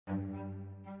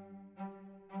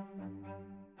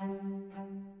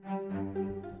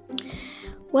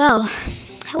Well,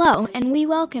 hello, and we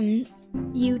welcome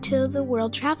you to the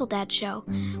World Travel Dad Show,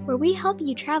 where we help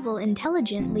you travel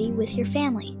intelligently with your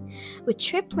family, with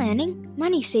trip planning,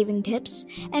 money-saving tips,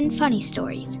 and funny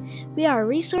stories. We are a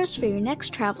resource for your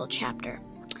next travel chapter.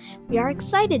 We are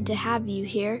excited to have you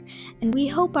here, and we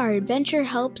hope our adventure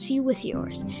helps you with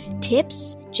yours.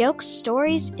 Tips, jokes,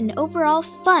 stories, and overall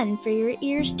fun for your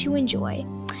ears to enjoy.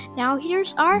 Now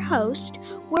here's our host,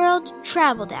 World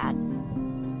Travel Dad.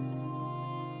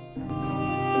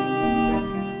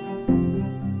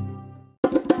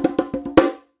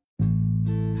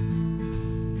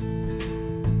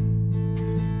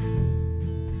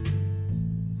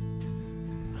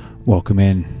 Welcome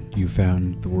in. You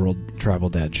found the World Travel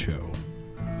Dad Show.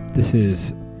 This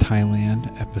is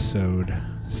Thailand episode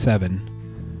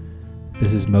 7.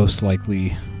 This is most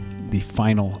likely the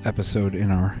final episode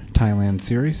in our Thailand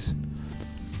series.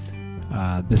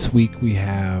 This week we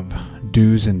have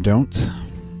do's and don'ts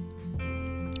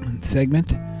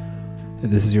segment. If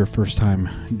this is your first time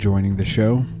joining the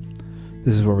show,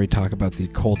 this is where we talk about the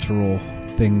cultural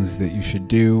things that you should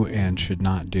do and should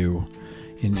not do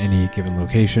in any given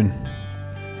location.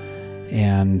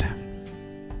 And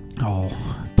I'll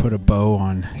put a bow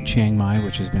on Chiang Mai,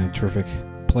 which has been a terrific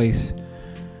place.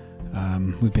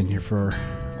 We've been here for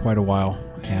quite a while,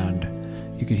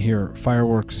 and you can hear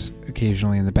fireworks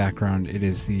occasionally in the background. It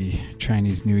is the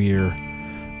Chinese New Year,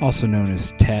 also known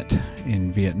as Tet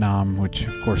in Vietnam, which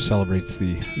of course celebrates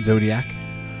the zodiac.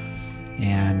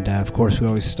 And of course we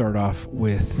always start off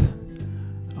with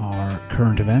our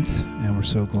current events, and we're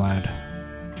so glad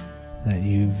that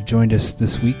you've joined us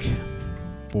this week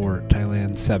for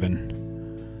Thailand 7.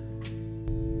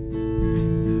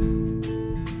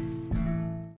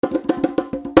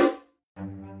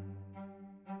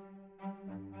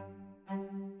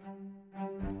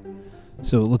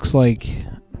 So it looks like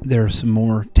there are some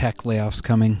more tech layoffs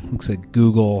coming. Looks like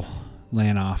Google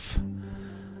laying off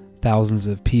thousands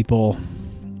of people.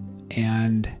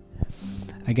 And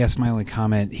I guess my only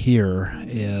comment here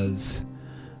is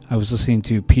I was listening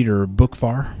to Peter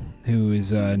Bookvar, who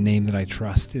is a name that I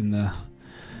trust in the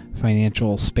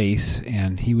financial space,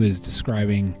 and he was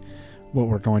describing what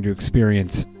we're going to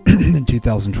experience in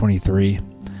 2023.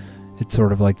 It's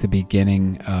sort of like the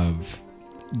beginning of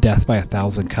death by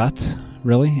 1,000 cuts,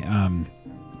 really.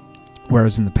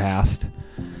 Whereas in the past,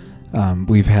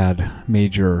 we've had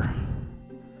major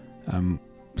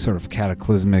sort of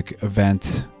cataclysmic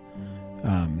events,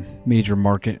 major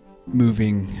market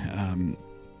moving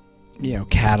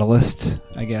catalysts,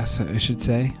 I guess I should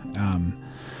say.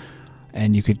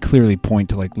 And you could clearly point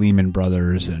to like Lehman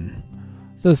Brothers and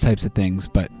those types of things,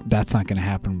 but that's not going to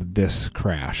happen with this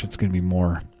crash. It's going to be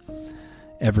more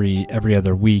every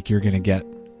other week. You're going to get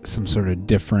some sort of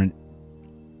different,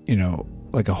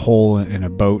 like a hole in a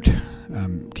boat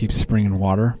keeps springing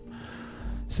water.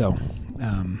 So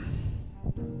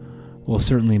we'll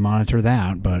certainly monitor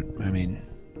that, but I mean,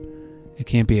 it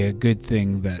can't be a good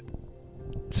thing that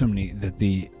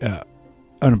the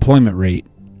unemployment rate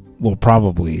will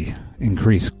probably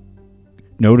increase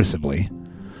noticeably.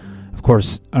 Of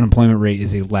course, unemployment rate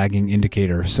is a lagging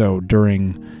indicator, so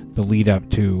during the lead up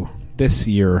to this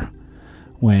year,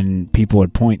 when people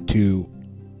would point to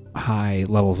high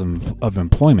levels of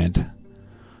employment,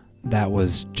 that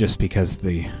was just because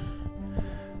the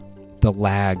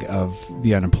lag of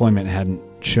the unemployment hadn't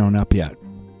shown up yet.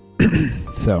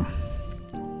 So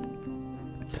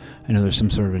I know there's some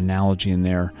sort of analogy in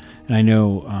there, and I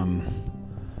know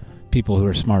people who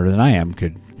are smarter than I am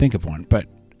could think of one, but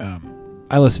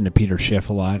I listen to Peter Schiff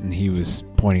a lot, and he was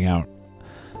pointing out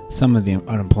some of the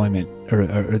unemployment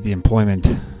or the employment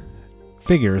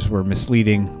figures were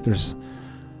misleading. There's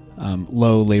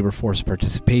low labor force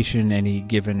participation any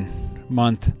given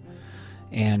month,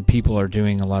 and people are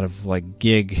doing a lot of like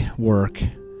gig work,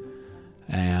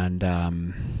 and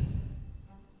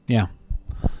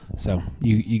so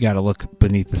you got to look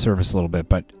beneath the surface a little bit,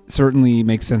 but certainly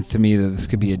makes sense to me that this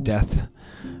could be a death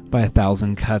by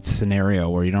 1,000 cuts scenario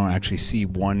where you don't actually see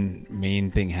one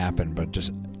main thing happen, but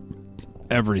just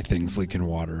everything's leaking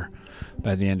water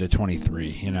by the end of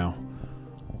 23.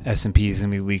 S&P is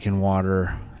going to be leaking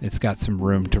water. It's got some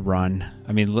room to run.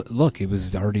 I mean, look, it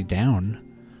was already down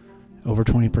over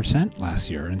 20% last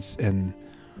year, and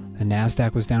the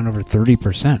NASDAQ was down over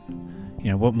 30%.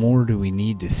 What more do we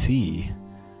need to see?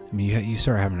 I mean, you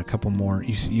start having a couple more.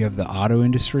 You have the auto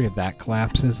industry. If that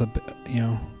collapses,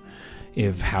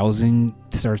 if housing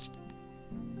starts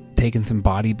taking some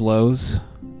body blows,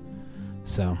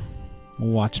 so we'll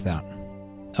watch that.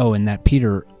 Oh, and that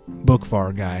Peter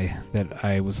Bookvar guy that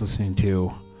I was listening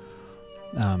to,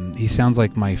 he sounds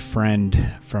like my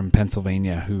friend from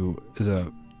Pennsylvania who is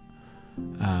a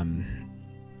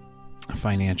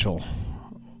financial,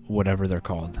 whatever they're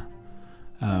called.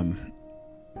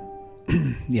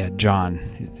 Yeah, John.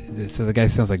 So the guy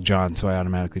sounds like John, so I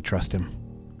automatically trust him.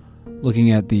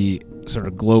 Looking at the sort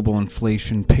of global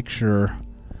inflation picture,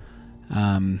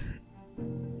 kind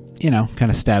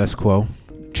of status quo.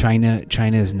 China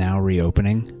is now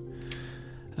reopening.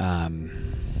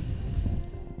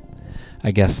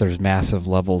 I guess there's massive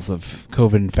levels of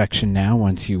COVID infection now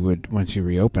once you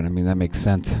reopen. I mean, that makes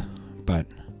sense, but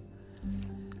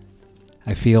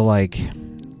I feel like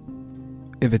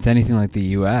if it's anything like the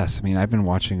U.S., I mean, I've been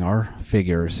watching our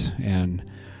figures, and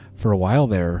for a while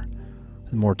there,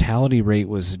 the mortality rate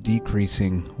was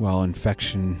decreasing while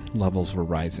infection levels were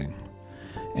rising.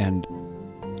 And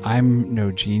I'm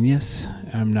no genius.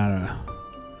 I'm not a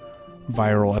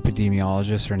viral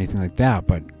epidemiologist or anything like that,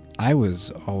 but I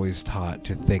was always taught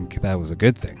to think that was a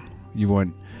good thing. You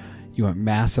want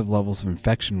massive levels of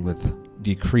infection with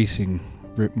decreasing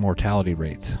mortality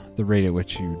rates, the rate at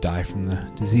which you die from the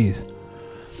disease.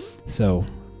 So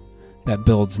that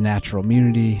builds natural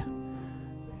immunity.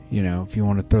 If you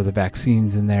want to throw the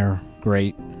vaccines in there,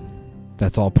 great.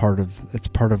 That's all part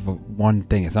of one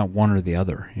thing. It's not one or the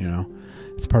other.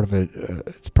 It's part of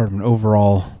an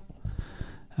overall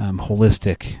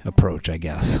holistic approach, I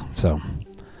guess. So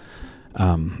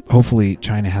hopefully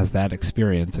China has that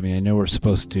experience. I mean, I know we're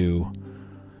supposed to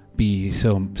be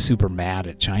so super mad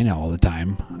at China all the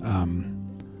time.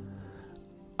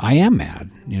 I am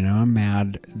mad. I'm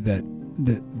mad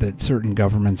that certain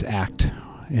governments act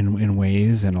in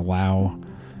ways and allow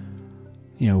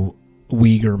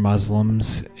Uyghur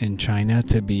Muslims in China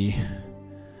to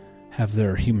have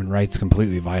their human rights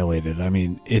completely violated. I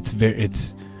mean,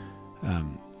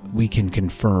 we can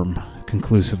confirm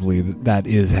conclusively that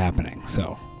is happening.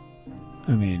 So,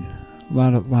 I mean, a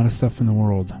lot of stuff in the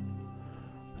world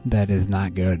that is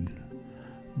not good.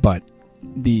 But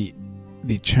the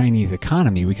Chinese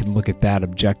economy, we can look at that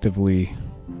objectively,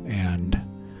 and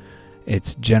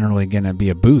it's generally going to be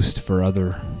a boost for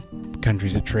other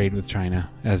countries that trade with China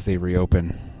as they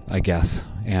reopen, I guess.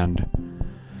 And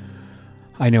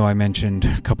I know I mentioned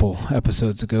a couple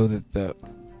episodes ago that the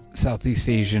Southeast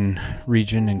Asian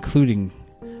region, including,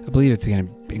 I believe it's going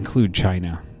to include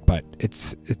China, but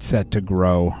it's set to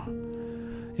grow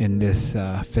in this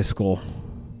fiscal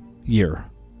year,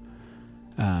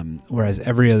 whereas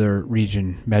every other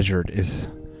region measured is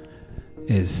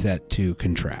set to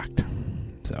contract.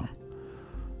 So,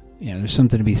 there's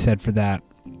something to be said for that.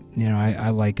 I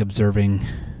like observing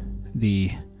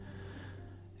the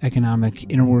economic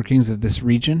inner workings of this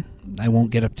region. I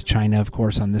won't get up to China, of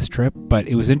course, on this trip, but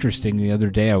it was interesting. The other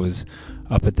day I was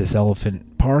up at this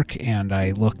elephant park, and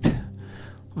I looked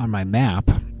on my map,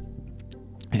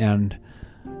 and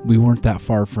we weren't that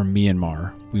far from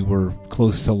Myanmar. We were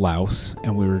close to Laos,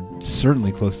 and we were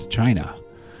certainly close to China.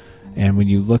 And when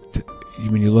you looked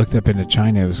up into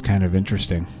China, it was kind of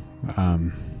interesting.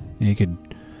 You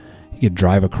could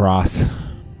drive across,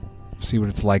 see what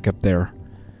it's like up there.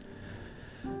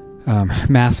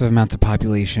 Massive amounts of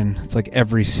population. It's like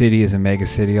every city is a mega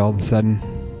city all of a sudden.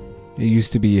 It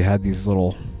used to be you had these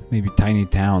little, maybe tiny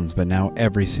towns, but now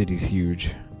every city's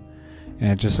huge.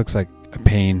 And it just looks like a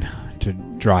pain to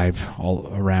drive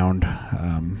all around.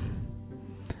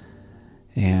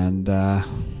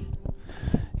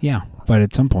 But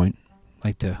at some point,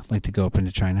 like to go up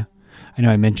into China. I know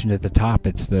I mentioned at the top,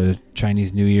 it's the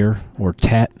Chinese New Year, or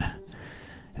Tet.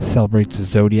 It celebrates the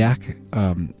zodiac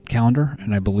calendar,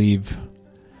 and I believe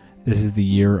this is the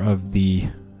year of the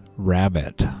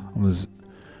rabbit. I was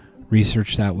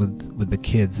researched that with the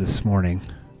kids this morning.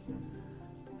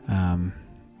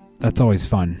 That's always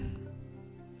fun.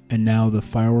 And now the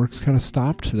fireworks kind of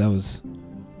stopped, so that was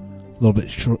a little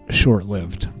bit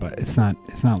short-lived, but it's not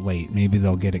late. Maybe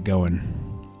they'll get it going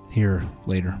here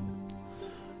later.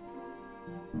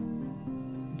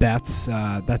 That's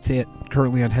it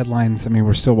currently on headlines. I mean,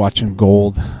 we're still watching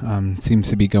gold. Seems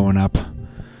to be going up,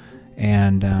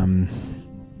 and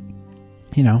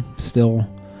still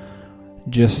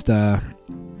just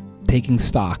taking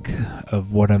stock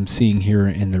of what I'm seeing here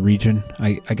in the region.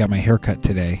 I got my hair cut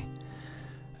today.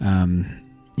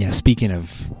 Speaking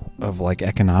of like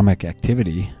economic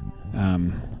activity,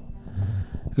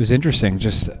 it was interesting.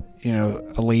 Just a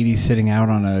lady sitting out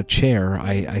on a chair.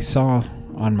 I saw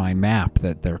on my map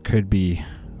that there could be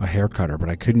a hair cutter, but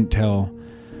I couldn't tell.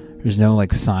 There's no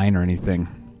like sign or anything.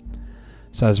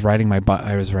 So I was riding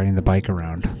the bike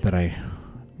around that I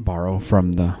borrow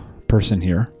from the person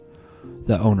here,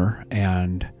 the owner,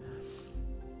 and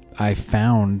I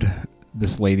found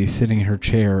this lady sitting in her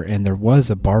chair, and there was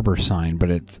a barber sign, but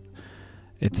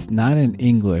It's not in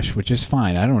English, which is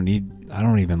fine. I don't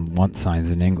even want signs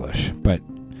in English, but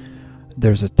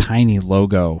there's a tiny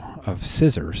logo of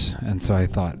scissors, and so I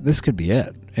thought this could be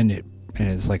it. And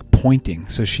it's like pointing.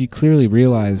 So she clearly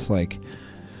realized, like,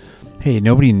 hey,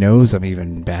 nobody knows I'm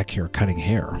even back here cutting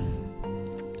hair.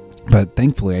 But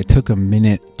thankfully, I took a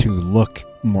minute to look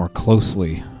more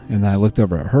closely, and then I looked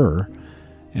over at her,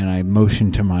 and I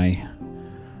motioned to my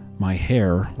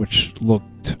hair, which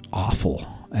looked awful,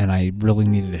 and I really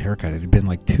needed a haircut. It had been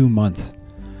like 2 months,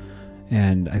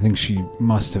 and I think she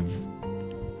must have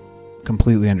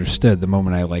completely understood the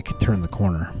moment I turned the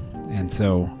corner. And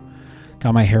so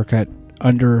got my haircut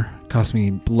cost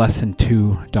me less than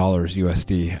 $2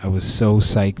 USD. I was so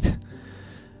psyched.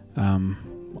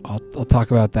 I'll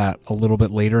talk about that a little bit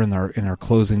later in our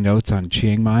closing notes on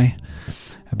Chiang Mai,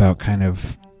 about kind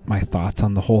of my thoughts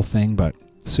on the whole thing, but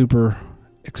super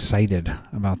excited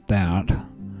about that.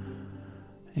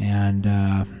 And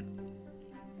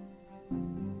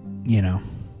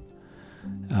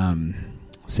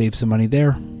save some money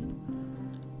there.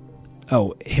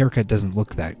 Oh, haircut doesn't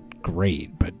look that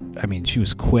great, but I mean, she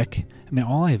was quick. I mean,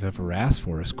 all I've ever asked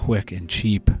for is quick and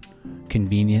cheap,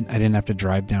 convenient. I didn't have to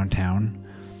drive downtown,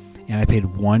 and I paid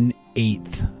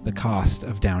 1/8 the cost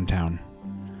of downtown.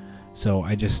 So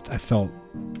I felt,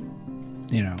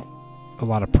 a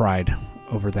lot of pride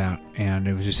over that, and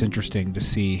it was just interesting to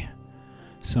see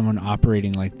someone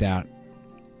operating like that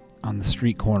on the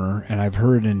street corner. And I've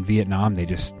heard in Vietnam they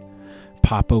just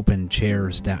pop open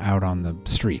chairs out on the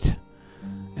street,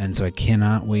 and so I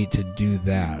cannot wait to do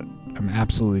that. I'm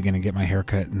absolutely going to get my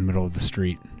haircut in the middle of the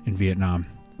street in Vietnam,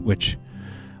 which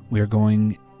we are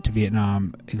going to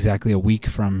Vietnam exactly a week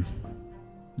from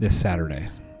this Saturday.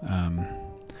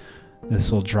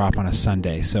 This will drop on a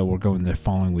Sunday, so we're going the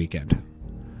following weekend.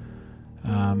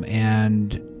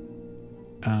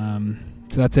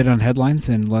 So that's it on headlines,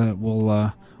 and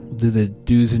we'll do the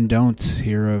do's and don'ts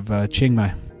here of Chiang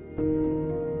Mai.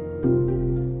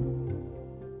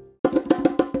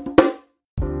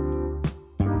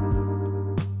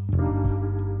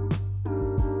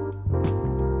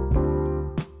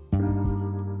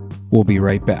 We'll be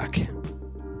right back.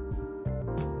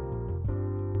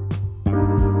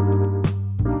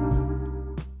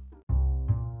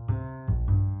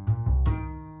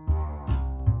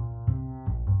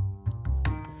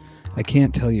 I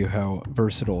can't tell you how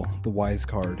versatile the Wise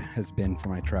Card has been for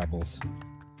my travels.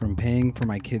 From paying for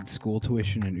my kids' school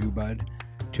tuition in Ubud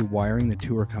to wiring the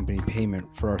tour company payment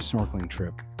for our snorkeling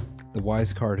trip, the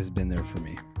Wise Card has been there for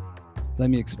me. Let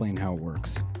me explain how it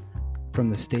works. From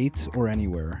the States or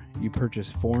anywhere, you purchase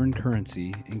foreign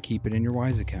currency and keep it in your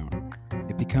Wise account.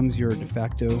 It becomes your de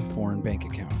facto foreign bank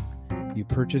account. You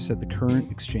purchase at the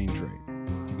current exchange rate.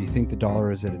 If you think the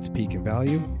dollar is at its peak in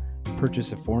value,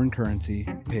 purchase a foreign currency,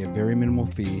 pay a very minimal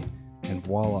fee, and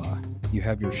voila, you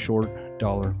have your short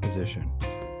dollar position.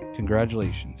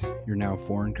 Congratulations, you're now a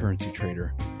foreign currency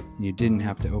trader, and you didn't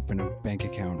have to open a bank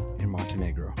account in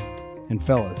Montenegro. And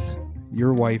fellas,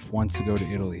 your wife wants to go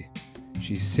to Italy.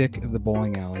 She's sick of the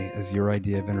bowling alley as your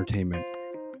idea of entertainment.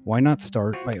 Why not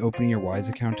start by opening your Wise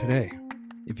account today?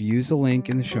 If you use the link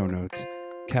in the show notes,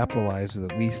 capitalize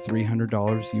with at least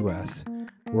 $300 US,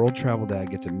 World Travel Dad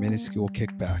gets a minuscule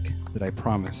kickback that I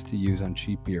promise to use on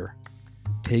cheap beer.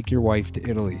 Take your wife to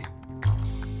Italy.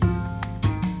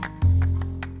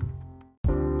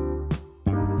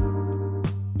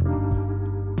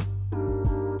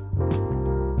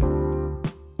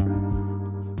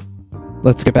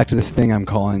 Let's get back to this thing I'm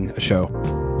calling a show.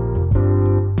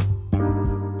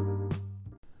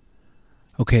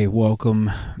 Okay,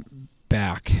 welcome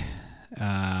back.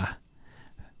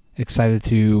 Excited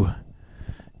to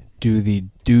do the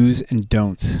do's and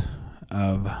don'ts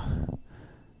of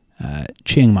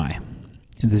Chiang Mai.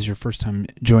 If this is your first time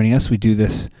joining us, we do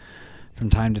this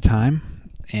from time to time.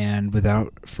 And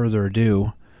without further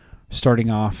ado,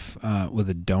 starting off with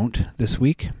a don't this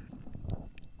week.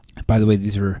 By the way,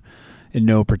 these are in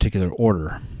no particular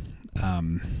order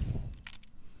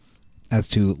as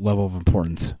to level of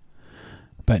importance.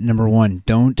 But number one,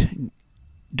 don't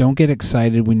get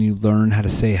excited when you learn how to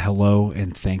say hello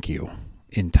and thank you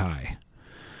in Thai.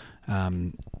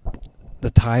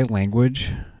 The Thai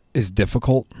language is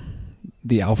difficult.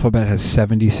 The alphabet has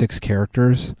 76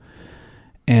 characters,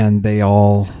 and they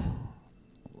all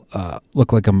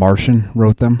look like a Martian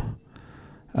wrote them.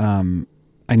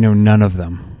 I know none of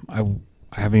them.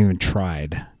 I haven't even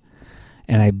tried,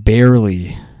 and I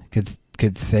barely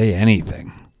could say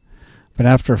anything. But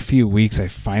after a few weeks, I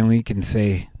finally can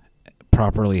say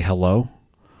properly hello,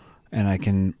 and I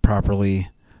can properly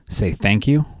say thank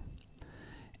you.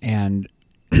 And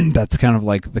that's kind of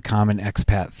like the common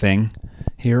expat thing.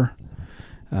 here.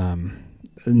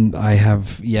 And I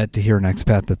have yet to hear an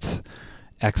expat that's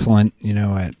excellent,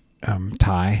 at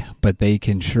Thai, but they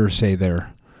can sure say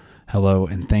their hello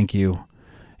and thank you,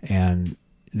 and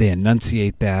they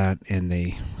enunciate that, and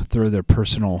they throw their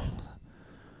personal,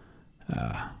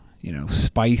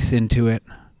 spice into it.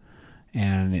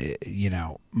 And,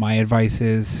 my advice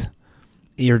is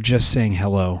you're just saying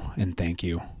hello and thank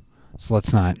you. So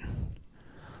let's not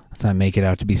make it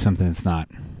out to be something it's not.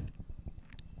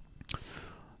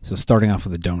 So starting off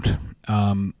with a don't.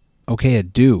 Okay, a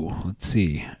do. Let's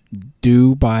see.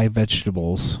 Do buy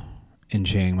vegetables in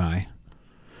Chiang Mai,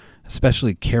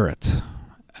 especially carrots.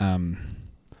 The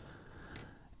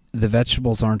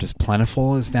vegetables aren't as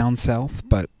plentiful as down south,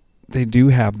 but they do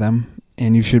have them,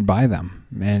 and you should buy them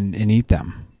and eat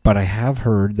them. But I have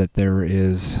heard that there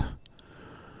is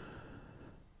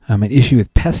an issue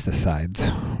with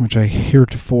pesticides, which I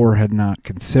heretofore had not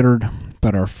considered,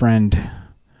 but our friend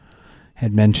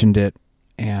had mentioned it,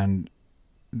 and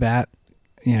that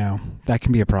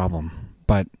can be a problem.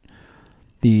 But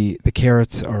the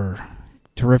carrots are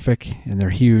terrific, and they're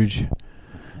huge.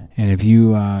 And if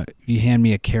you hand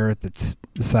me a carrot that's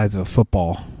the size of a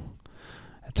football,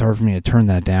 it's hard for me to turn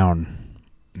that down.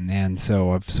 And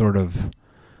so I've sort of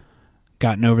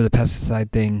gotten over the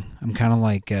pesticide thing. I'm kind of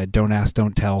like don't ask,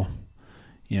 don't tell.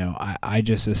 I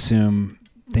just assume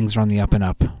things are on the up and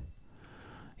up.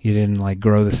 You didn't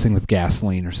grow this thing with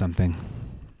gasoline or something.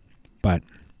 But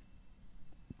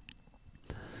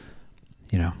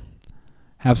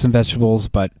have some vegetables,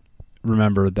 but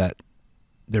remember that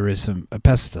there is a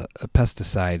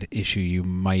pesticide issue you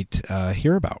might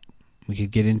hear about. We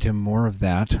could get into more of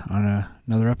that on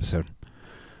another episode.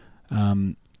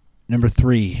 Number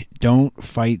 3, don't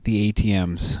fight the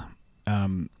ATMs.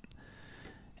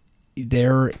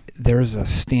 There's a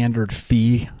standard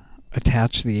fee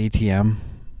attached to the ATM.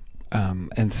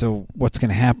 And so what's going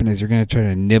to happen is you're going to try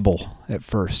to nibble at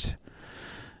first.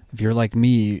 If you're like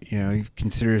me, you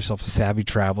consider yourself a savvy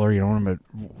traveler. You don't want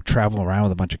to travel around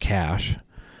with a bunch of cash.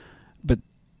 But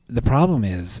the problem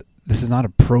is this is not a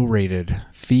prorated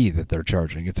fee that they're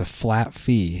charging. It's a flat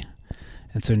fee.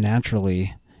 And so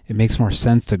naturally, it makes more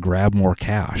sense to grab more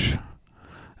cash.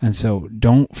 And so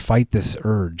don't fight this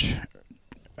urge,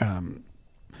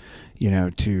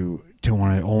 to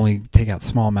want to only take out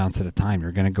small amounts at a time.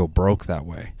 You're going to go broke that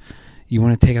way. You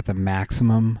want to take out the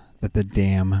maximum that the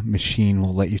damn machine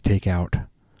will let you take out.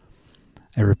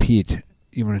 I repeat,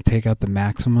 you want to take out the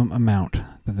maximum amount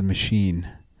that the machine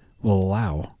will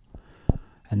allow.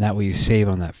 And that way you save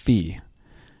on that fee.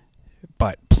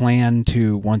 But plan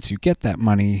to, once you get that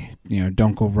money,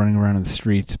 don't go running around in the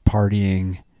streets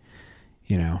partying,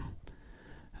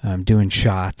 doing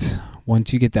shots.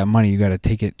 Once you get that money, you got to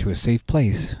take it to a safe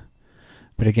place.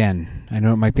 But again, I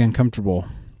know it might be uncomfortable.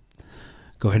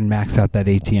 Go ahead and max out that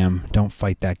ATM. Don't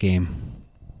fight that game.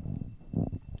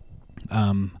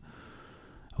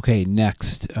 Okay,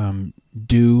 next,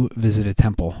 do visit a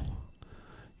temple.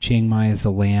 Chiang Mai is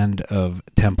the land of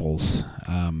temples.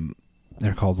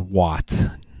 They're called Wats,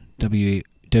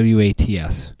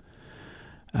 W-A-T-S.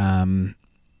 And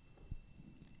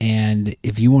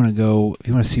if you want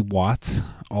to see Wats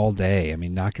all day,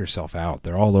 knock yourself out.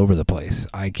 They're all over the place.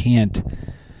 I can't,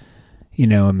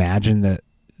 imagine that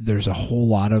there's a whole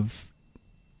lot of,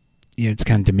 it's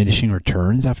kind of diminishing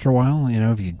returns after a while.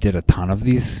 If you did a ton of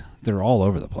these, they're all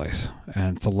over the place.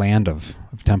 And it's a land of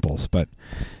temples. But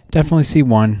definitely see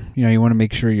one. You want to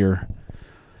make sure you're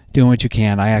doing what you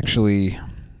can. I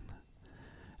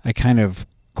kind of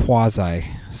quasi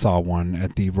saw one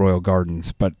at the Royal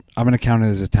Gardens, but I'm going to count it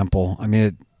as a temple.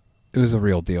 It was a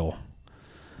real deal.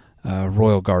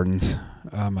 Royal Gardens.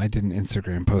 I did an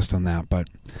Instagram post on that, but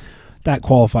that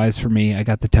qualifies for me. I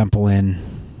got the temple in,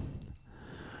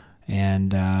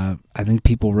 and I think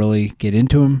people really get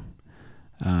into them.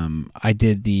 I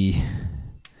did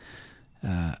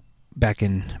back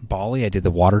in Bali, I did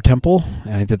the water temple,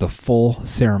 and I did the full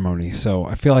ceremony. So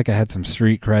I feel like I had some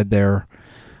street cred there.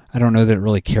 I don't know that it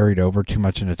really carried over too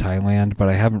much into Thailand, but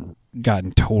I haven't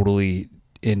gotten totally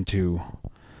into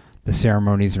the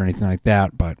ceremonies or anything like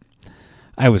that. But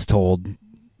I was told,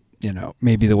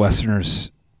 maybe the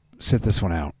Westerners sit this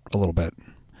one out a little bit,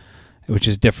 which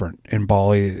is different. In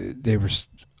Bali, they were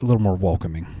a little more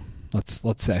welcoming, let's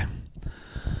say.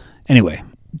 Anyway,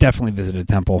 definitely visited a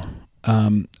temple.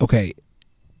 Okay,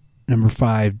 number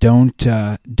 5, don't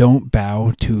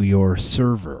bow to your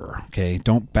server. Okay,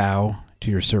 don't bow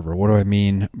to your server. What do I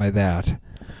mean by that?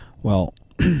 Well,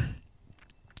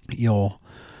 you'll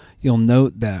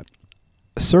note that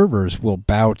servers will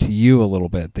bow to you a little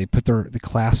bit. They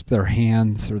clasp their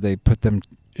hands, or they put them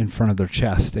in front of their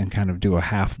chest and kind of do a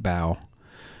half bow.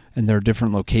 and there are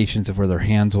different locations of where their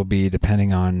hands will be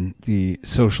depending on the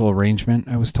social arrangement,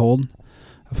 I was told,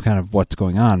 of kind of what's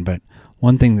going on. But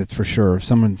one thing that's for sure, if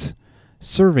someone's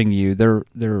serving you, they're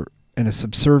in a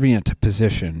subservient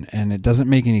position, and it doesn't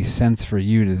make any sense for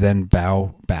you to then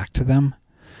bow back to them.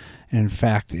 And in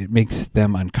fact, it makes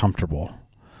them uncomfortable.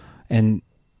 And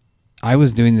I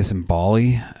was doing this in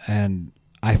Bali, and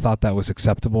I thought that was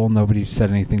acceptable. Nobody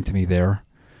said anything to me there.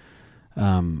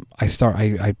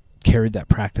 I carried that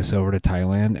practice over to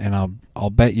Thailand, and I'll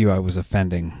bet you I was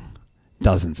offending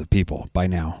dozens of people by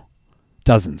now.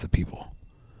 Dozens of people.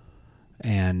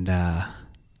 And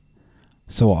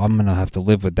so I'm going to have to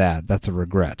live with that. That's a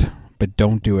regret. But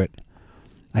don't do it.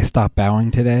 I stopped bowing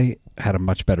today, had a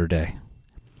much better day.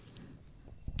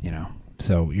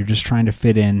 So you're just trying to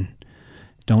fit in.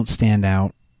 Don't stand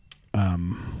out.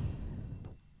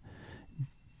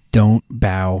 Don't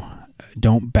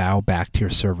bow back to your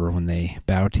server when they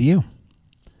bow to you.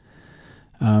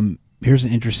 Here's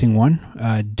an interesting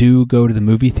one. Do go to the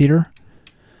movie theater.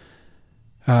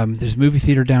 There's a movie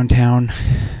theater downtown.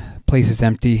 The place is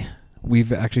empty.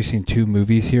 We've actually seen 2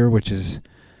 movies here, which is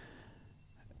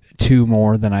 2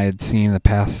 more than I had seen in the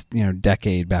past,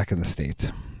 decade back in the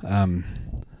States.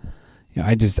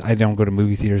 I don't go to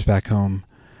movie theaters back home.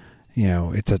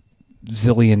 It's $1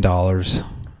 zillion.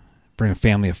 Bring a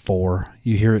family of 4.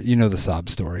 You know the sob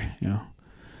story.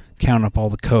 Count up all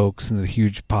the Cokes and the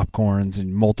huge popcorns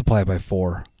and multiply it by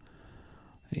 4.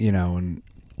 And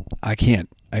I can't.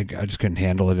 I just couldn't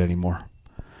handle it anymore.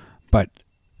 But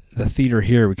the theater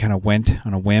here, we kind of went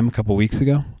on a whim a couple weeks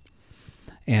ago,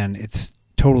 and it's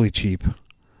totally cheap,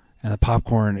 and the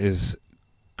popcorn is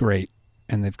great,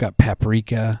 and they've got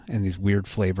paprika and these weird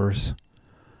flavors,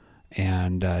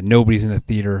 and nobody's in the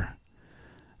theater.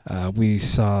 We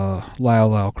saw Lyle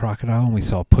Lyle Crocodile, and we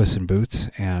saw Puss in Boots,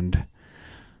 and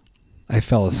I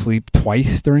fell asleep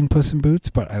twice during Puss in Boots,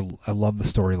 but I love the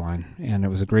storyline, and it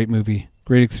was a great movie,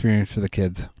 great experience for the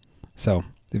kids. So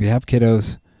if you have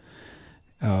kiddos,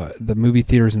 the movie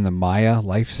theaters in the Maya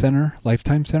Lifestyle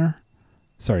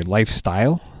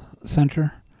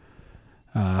Center.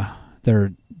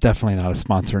 They're definitely not a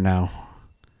sponsor now.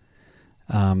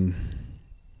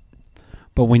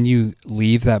 But when you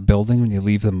leave that building, when you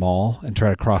leave the mall and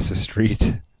try to cross the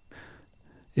street,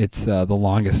 it's the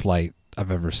longest light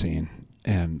I've ever seen,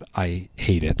 and I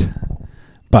hate it.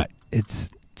 But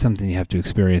it's something you have to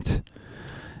experience.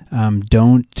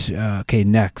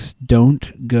 Next,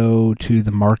 don't go to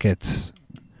the markets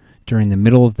during the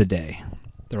middle of the day.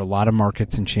 There are a lot of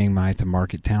markets in Chiang Mai. It's a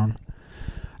market town.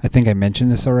 I think I mentioned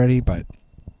this already, but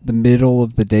the middle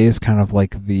of the day is kind of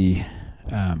like the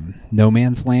no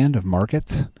man's land of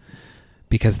markets,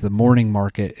 because the morning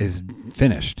market is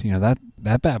finished.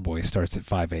 That bad boy starts at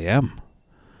 5 a.m.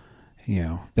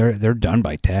 They're done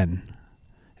by 10.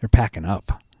 They're packing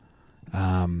up.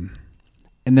 And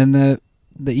then the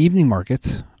evening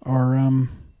markets are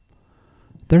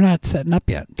they're not setting up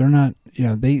yet. They're not,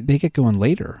 they get going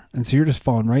later. And so you're just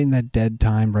falling right in that dead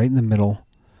time, right in the middle.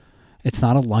 It's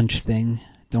not a lunch thing.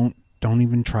 Don't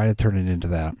even try to turn it into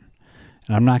that.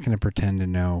 And I'm not going to pretend to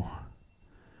know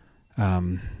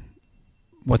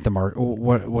what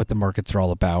the markets are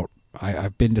all about.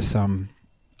 I've been to some.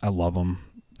 I love them.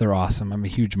 They're awesome. I'm a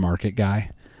huge market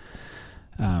guy.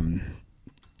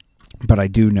 But I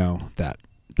do know that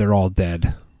they're all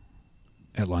dead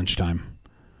at lunchtime.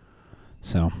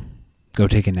 So go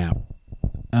take a nap.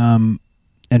 And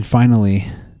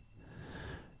finally,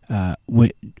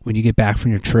 when you get back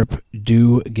from your trip,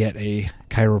 do get a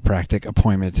chiropractic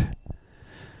appointment.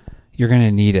 You're going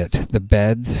to need it. The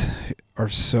beds are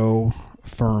so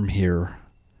firm here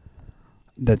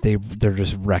that they're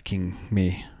just wrecking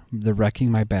me. They're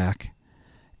wrecking my back.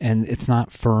 And it's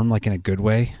not firm like in a good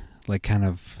way. Like kind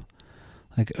of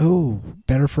like, oh,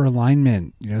 better for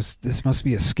alignment. This must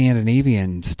be a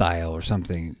Scandinavian style or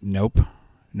something. Nope.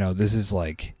 No, this is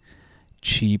like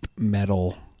cheap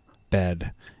metal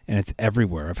bed. And it's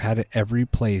everywhere. I've had it every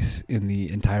place in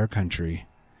the entire country.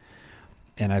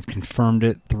 And I've confirmed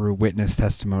it through witness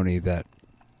testimony that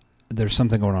there's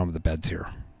something going on with the beds here.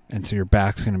 And so your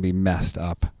back's going to be messed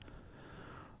up.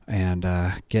 And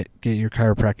get your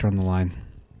chiropractor on the line.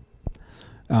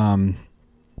 And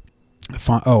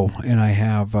I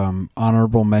have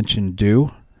honorable mention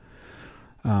due.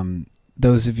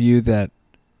 Those of you that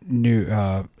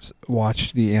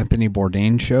watched the Anthony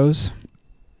Bourdain shows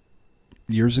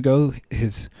years ago,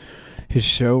 his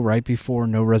show right before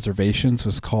No Reservations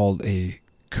was called A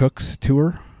Cook's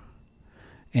Tour,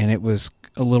 and it was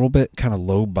a little bit kind of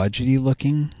low budgety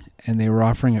looking, and they were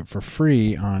offering it for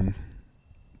free on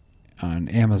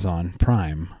Amazon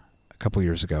Prime a couple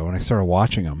years ago, and I started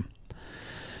watching them.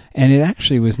 And it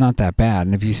actually was not that bad.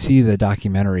 And if you see the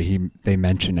documentary, they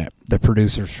mention it. The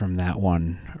producers from that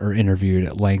one are interviewed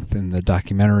at length in the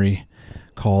documentary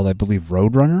called, I believe,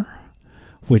 Roadrunner,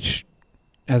 which,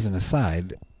 as an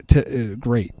aside,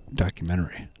 great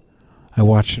documentary. I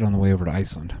watched it on the way over to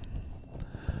Iceland.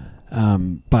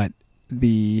 But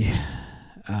this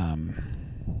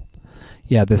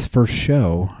first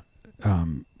show,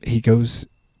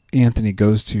 Anthony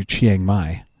goes to Chiang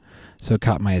Mai, so it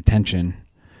caught my attention.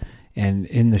 And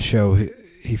in the show,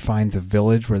 he finds a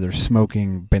village where they're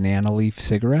smoking banana leaf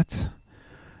cigarettes.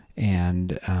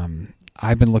 And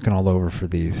I've been looking all over for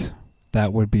these.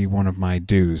 That would be one of my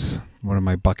do's, one of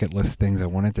my bucket list things. I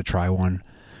wanted to try one.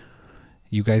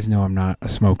 You guys know I'm not a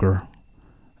smoker.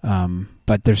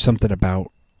 But there's something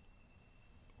about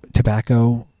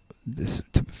tobacco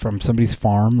from somebody's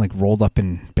farm, like rolled up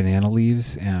in banana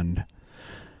leaves. And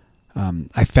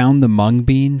I found the mung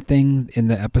bean thing in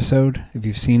the episode, if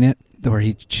you've seen it, where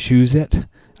he chews it.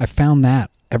 I found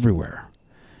that everywhere.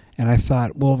 And I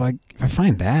thought, well, if I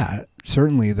find that,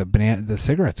 certainly the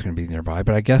cigarette's going to be nearby.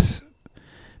 But I guess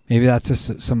maybe that's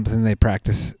just something they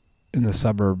practice in the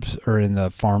suburbs or in the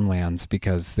farmlands,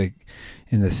 because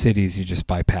in the cities you just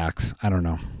buy packs. I don't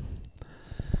know.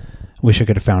 Wish I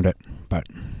could have found it, but...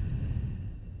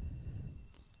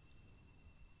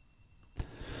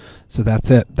 So that's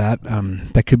it.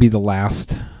 That could be the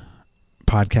last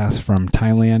podcast from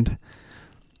Thailand.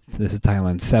 This is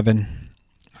Thailand 7.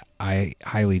 I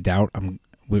highly doubt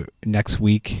next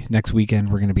weekend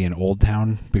we're going to be in Old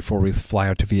Town before we fly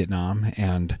out to Vietnam,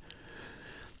 and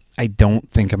I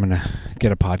don't think I'm going to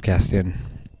get a podcast in.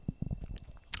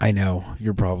 I know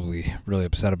you're probably really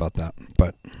upset about that,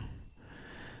 but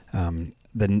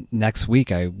the next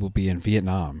week I will be in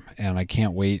Vietnam, and I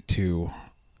can't wait to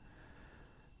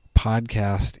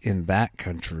podcast in that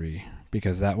country,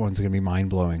 because that one's going to be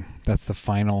mind-blowing. That's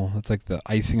like the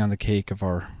icing on the cake of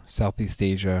our Southeast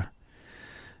Asia.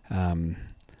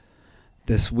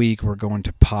 This week we're going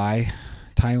to Pai,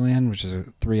 Thailand, which is a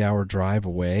 3-hour drive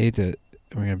away. We're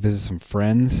going to visit some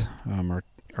friends. Our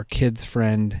kid's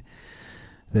friend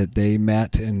that they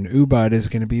met in Ubud is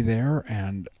going to be there,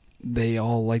 and they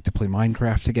all like to play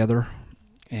Minecraft together.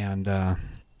 And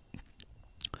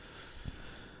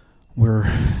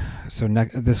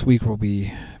this week we'll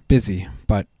be busy,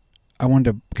 but I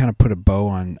wanted to kind of put a bow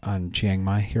on Chiang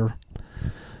Mai here.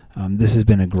 This has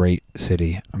been a great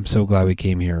city. I'm so glad we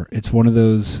came here. It's one of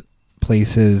those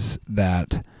places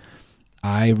that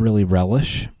I really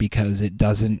relish, because it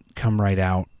doesn't come right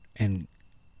out and,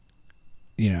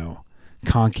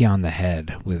 conk you on the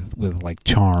head with like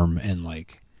charm and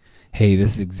like, hey,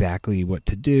 this is exactly what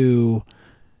to do.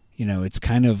 It's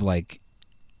kind of like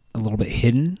a little bit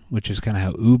hidden, which is kind of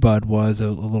how Ubud was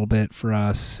a little bit for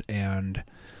us. And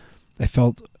I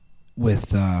felt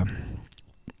with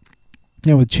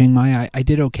Chiang Mai, I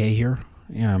did okay here.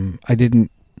 I didn't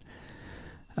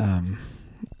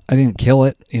kill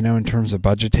it, in terms of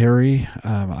budgetary.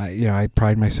 I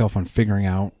pride myself on figuring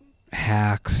out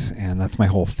hacks, and that's my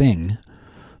whole thing,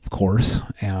 of course.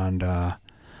 And I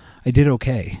did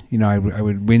okay. I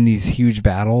would win these huge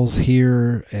battles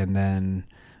here, and then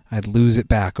I'd lose it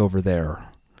back over there.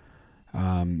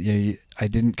 I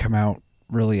didn't come out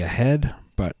really ahead,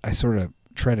 but I sort of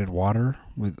treaded water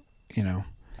with,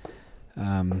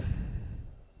 and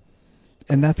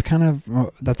that's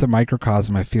that's a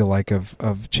microcosm, I feel like,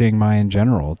 of Chiang Mai in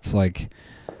general. It's like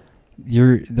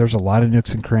there's a lot of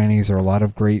nooks and crannies. There are a lot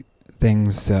of great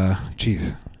things.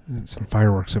 Some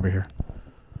fireworks over here.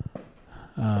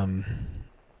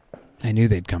 I knew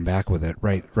they'd come back with it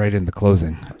right in the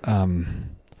closing.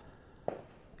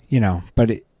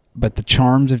 But the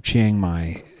charms of Chiang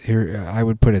Mai, here, I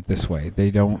would put it this way: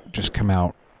 they don't just come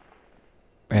out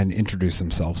and introduce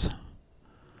themselves.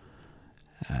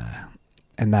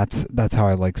 And that's how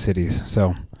I like cities.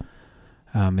 So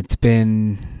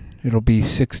it'll be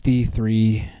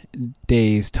 63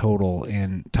 days total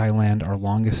in Thailand, our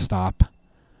longest stop.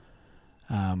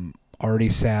 Already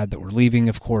sad that we're leaving,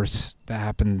 of course. That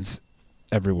happens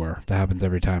everywhere. That happens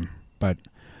every time. But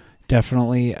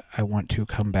definitely I want to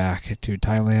come back to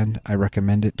Thailand. I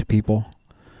recommend it to people.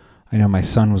 I know my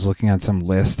son was looking at some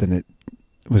list, and it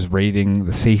was rating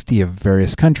the safety of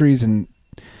various countries, and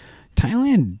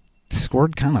Thailand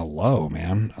scored kind of low,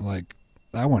 man. Like,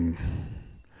 that one,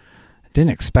 I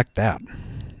didn't expect that.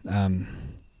 I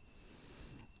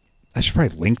should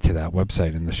probably link to that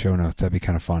website in the show notes. That'd be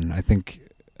kind of fun. I think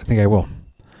I will.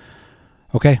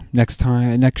 Okay, next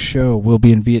show we'll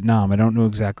be in Vietnam. I don't know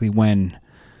exactly when,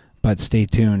 but stay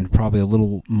tuned. Probably a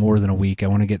little more than a week. I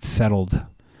want to get settled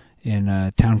in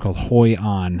a town called Hoi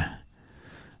An,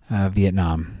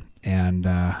 Vietnam. and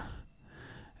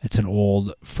it's an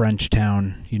old French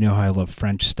town. You know how I love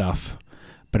French stuff,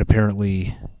 but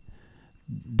apparently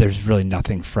there's really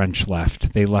nothing French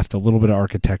left. They left a little bit of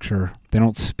architecture. They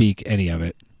don't speak any of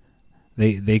it.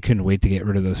 They couldn't wait to get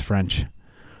rid of those French,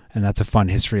 and that's a fun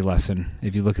history lesson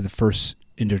if you look at the first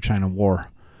Indochina War.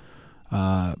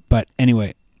 But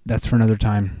anyway, that's for another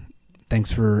time.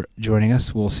 Thanks for joining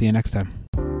us. We'll see you next time.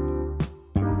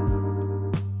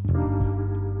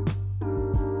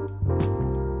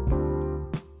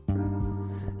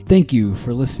 Thank you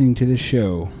for listening to this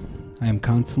show. I am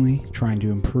constantly trying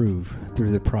to improve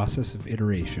through the process of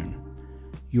iteration.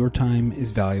 Your time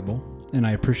is valuable, and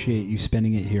I appreciate you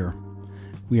spending it here.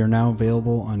 We are now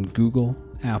available on Google,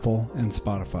 Apple, and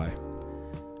Spotify.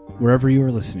 Wherever you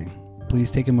are listening, please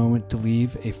take a moment to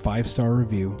leave a 5-star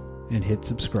review and hit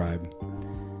subscribe.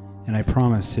 And I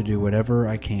promise to do whatever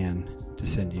I can to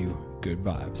send you good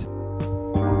vibes.